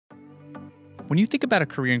When you think about a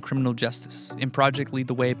career in criminal justice in Project Lead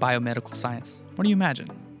the Way Biomedical Science, what do you imagine?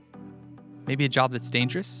 Maybe a job that's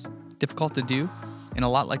dangerous, difficult to do, and a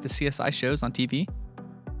lot like the CSI shows on TV?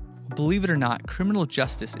 Believe it or not, criminal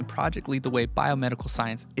justice in Project Lead the Way Biomedical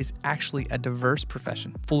Science is actually a diverse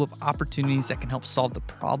profession full of opportunities that can help solve the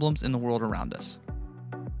problems in the world around us.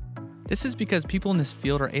 This is because people in this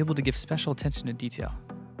field are able to give special attention to detail.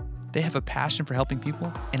 They have a passion for helping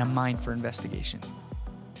people and a mind for investigation.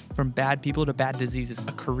 From bad people to bad diseases,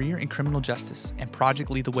 a career in criminal justice and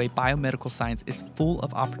Project Lead the Way Biomedical Science is full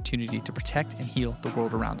of opportunity to protect and heal the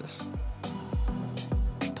world around us.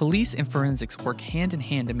 Police and forensics work hand in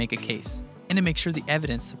hand to make a case and to make sure the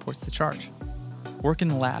evidence supports the charge. Work in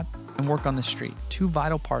the lab and work on the street, two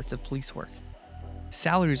vital parts of police work.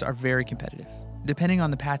 Salaries are very competitive, depending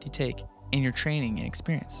on the path you take and your training and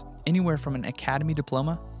experience, anywhere from an academy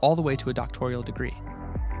diploma all the way to a doctoral degree.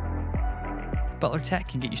 Butler Tech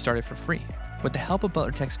can get you started for free. With the help of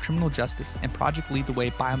Butler Tech's Criminal Justice and Project Lead the Way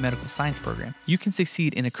Biomedical Science program, you can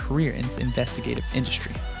succeed in a career in this investigative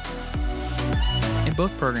industry. In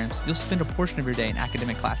both programs, you'll spend a portion of your day in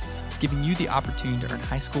academic classes, giving you the opportunity to earn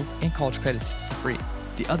high school and college credits for free.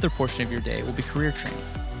 The other portion of your day will be career training.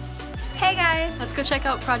 Hey guys! Let's go check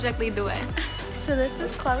out Project Lead the Way. So this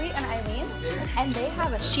is Chloe and Eileen, and they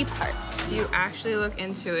have a sheep heart. If you actually look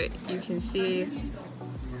into it, you can see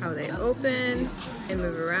how they open and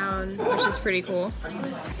move around, which is pretty cool.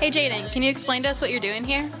 Hey Jaden, can you explain to us what you're doing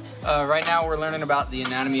here? Right now we're learning about the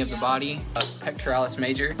anatomy of the body, pectoralis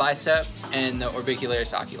major, bicep, and the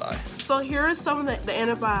orbicularis oculi. So here are some of the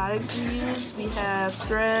antibiotics we use. We have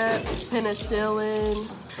strep, penicillin.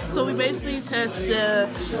 So we basically test the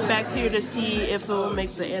bacteria to see if it will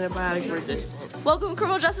make the antibiotic resistant. Welcome to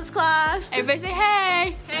Criminal Justice class. Everybody say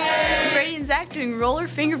hey! Hey! Brady and Zach doing roller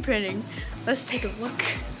fingerprinting. Let's take a look.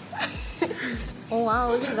 Oh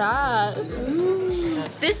wow, look at that. Ooh.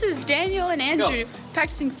 This is Daniel and Andrew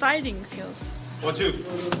practicing fighting skills. 1, 2, 2,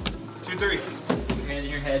 3. Put your hands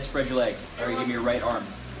in your head, spread your legs. Okay, give me your right arm.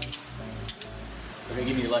 Okay,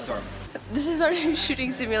 give me your left arm. This is our new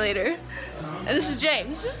shooting simulator. And this is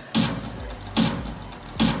James.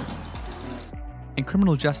 In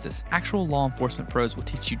criminal justice, actual law enforcement pros will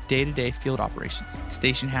teach you day-to-day field operations,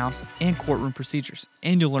 station house, and courtroom procedures,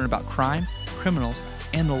 and you'll learn about crime, criminals,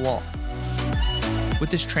 and the law. With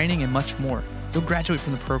this training and much more, you'll graduate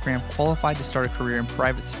from the program qualified to start a career in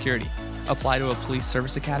private security, apply to a police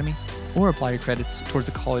service academy, or apply your credits towards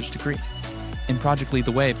a college degree. In Project Lead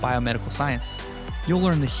the Way Biomedical Science, you'll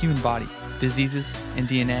learn the human body, diseases and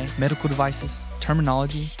DNA, medical devices,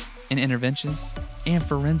 terminology and interventions, and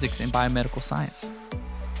forensics and biomedical science.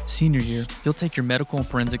 Senior year, you'll take your medical and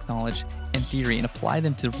forensic knowledge and theory and apply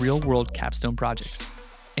them to real-world capstone projects.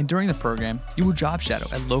 And during the program, you will job shadow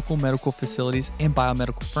at local medical facilities and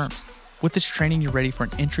biomedical firms. With this training, you're ready for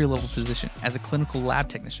an entry-level position as a clinical lab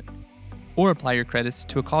technician, or apply your credits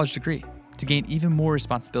to a college degree to gain even more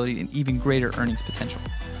responsibility and even greater earnings potential.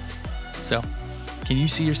 So, can you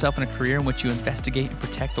see yourself in a career in which you investigate and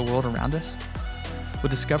protect the world around us? Well,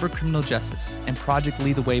 discover criminal justice and Project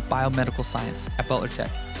Lead the Way Biomedical Science at Butler Tech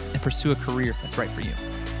and pursue a career that's right for you.